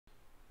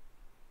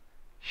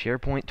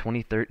SharePoint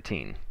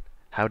 2013,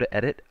 How to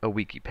Edit a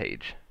Wiki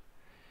Page.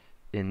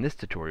 In this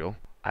tutorial,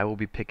 I will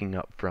be picking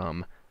up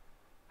from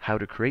How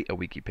to Create a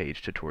Wiki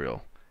Page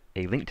tutorial.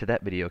 A link to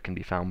that video can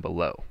be found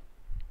below.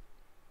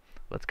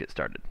 Let's get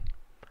started.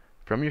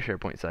 From your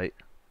SharePoint site,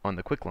 on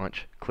the quick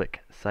launch,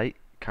 click Site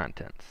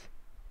Contents.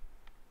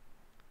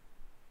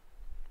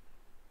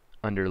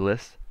 Under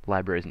Lists,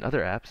 Libraries, and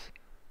Other Apps,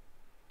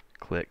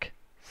 click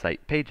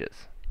Site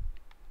Pages.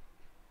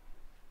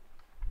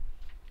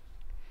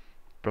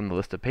 From the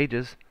list of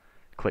pages,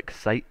 click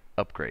Site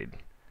Upgrade.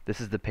 This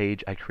is the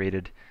page I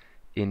created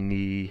in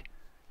the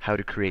How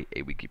to Create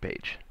a Wiki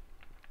Page.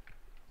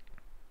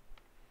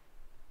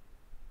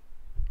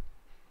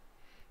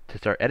 To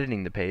start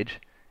editing the page,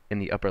 in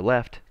the upper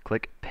left,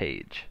 click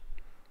Page.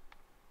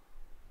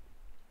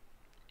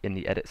 In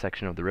the Edit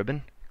section of the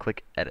ribbon,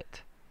 click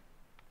Edit.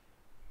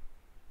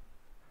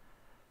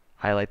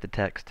 Highlight the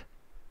text,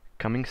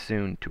 Coming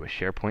Soon to a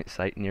SharePoint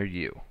site near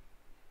you.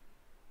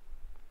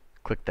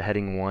 Click the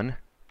Heading 1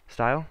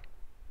 style.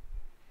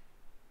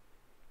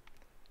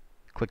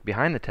 Click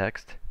behind the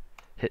text,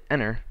 hit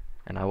Enter,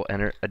 and I will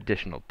enter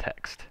additional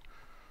text.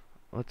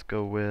 Let's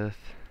go with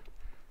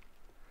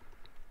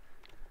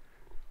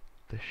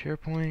the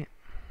SharePoint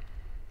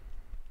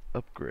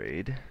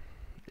upgrade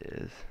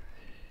is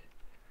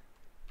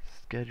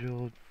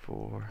scheduled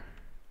for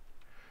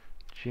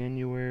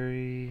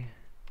January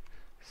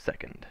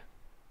 2nd,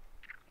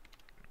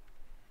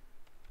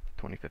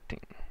 2015.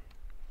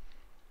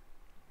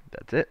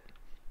 That's it.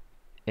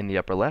 In the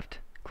upper left,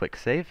 click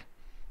Save.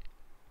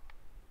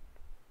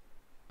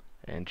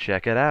 And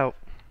check it out.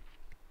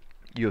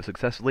 You have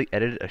successfully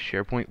edited a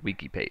SharePoint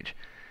wiki page.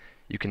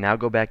 You can now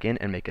go back in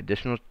and make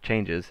additional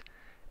changes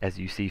as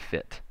you see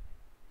fit.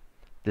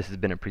 This has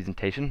been a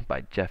presentation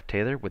by Jeff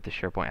Taylor with the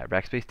SharePoint at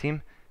Rackspace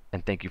team,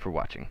 and thank you for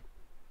watching.